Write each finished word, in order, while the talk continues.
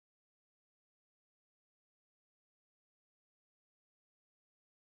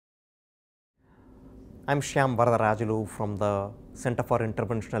I'm Shyam Varadarajalu from the Center for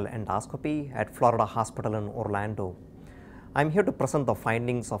Interventional Endoscopy at Florida Hospital in Orlando. I'm here to present the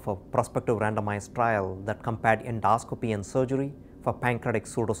findings of a prospective randomized trial that compared endoscopy and surgery for pancreatic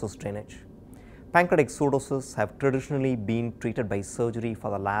pseudocyst drainage. Pancreatic pseudocysts have traditionally been treated by surgery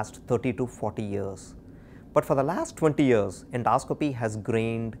for the last 30 to 40 years. But for the last 20 years, endoscopy has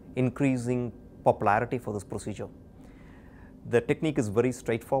gained increasing popularity for this procedure. The technique is very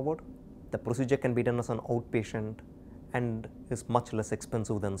straightforward. The procedure can be done as an outpatient and is much less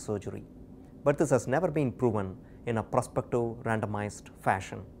expensive than surgery. But this has never been proven in a prospective randomized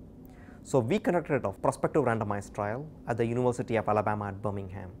fashion. So we conducted a prospective randomized trial at the University of Alabama at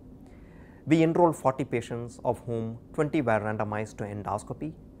Birmingham. We enrolled 40 patients, of whom 20 were randomized to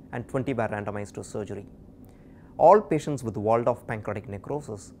endoscopy and 20 were randomized to surgery. All patients with walled-off pancreatic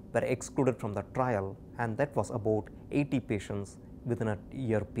necrosis were excluded from the trial, and that was about 80 patients within a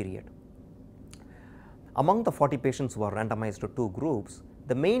year period. Among the 40 patients who were randomized to two groups,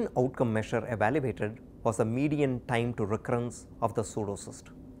 the main outcome measure evaluated was the median time to recurrence of the pseudocyst.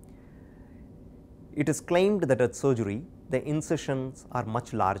 It is claimed that at surgery, the incisions are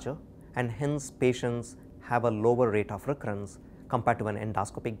much larger, and hence patients have a lower rate of recurrence compared to an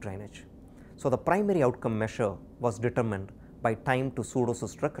endoscopic drainage. So the primary outcome measure was determined by time to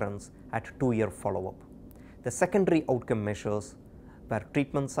pseudocyst recurrence at 2-year follow-up. The secondary outcome measures were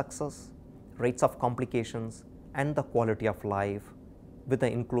treatment success, rates of complications, and the quality of life, with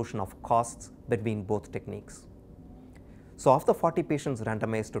the inclusion of costs between both techniques. So of the 40 patients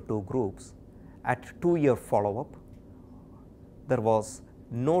randomized to two groups, at 2-year follow-up, there was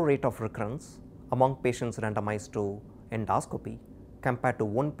no rate of recurrence among patients randomized to endoscopy compared to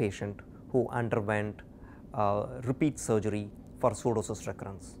one patient who underwent repeat surgery for pseudocyst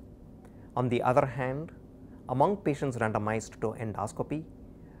recurrence. On the other hand, among patients randomized to endoscopy,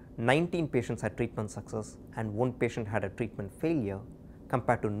 19 patients had treatment success and one patient had a treatment failure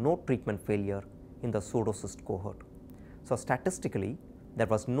compared to no treatment failure in the pseudocyst cohort. So statistically, there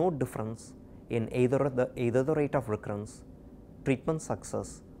was no difference in either the rate of recurrence, treatment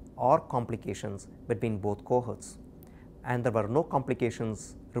success, or complications between both cohorts, and there were no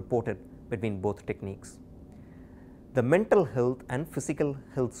complications reported between both techniques. The mental health and physical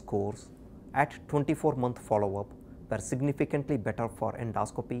health scores at 24-month follow-up were significantly better for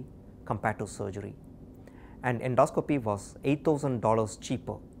endoscopy compared to surgery, and endoscopy was $8,000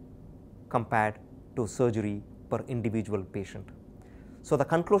 cheaper compared to surgery per individual patient. So the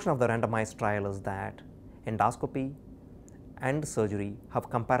conclusion of the randomized trial is that endoscopy and surgery have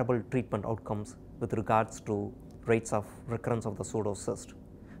comparable treatment outcomes with regards to rates of recurrence of the pseudocyst.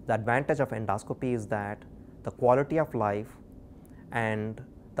 The advantage of endoscopy is that the quality of life and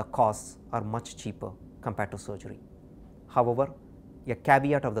the costs are much cheaper compared to surgery. However, a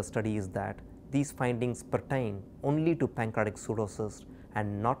caveat of the study is that these findings pertain only to pancreatic pseudocyst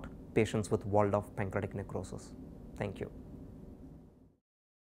and not patients with walled-off pancreatic necrosis. Thank you.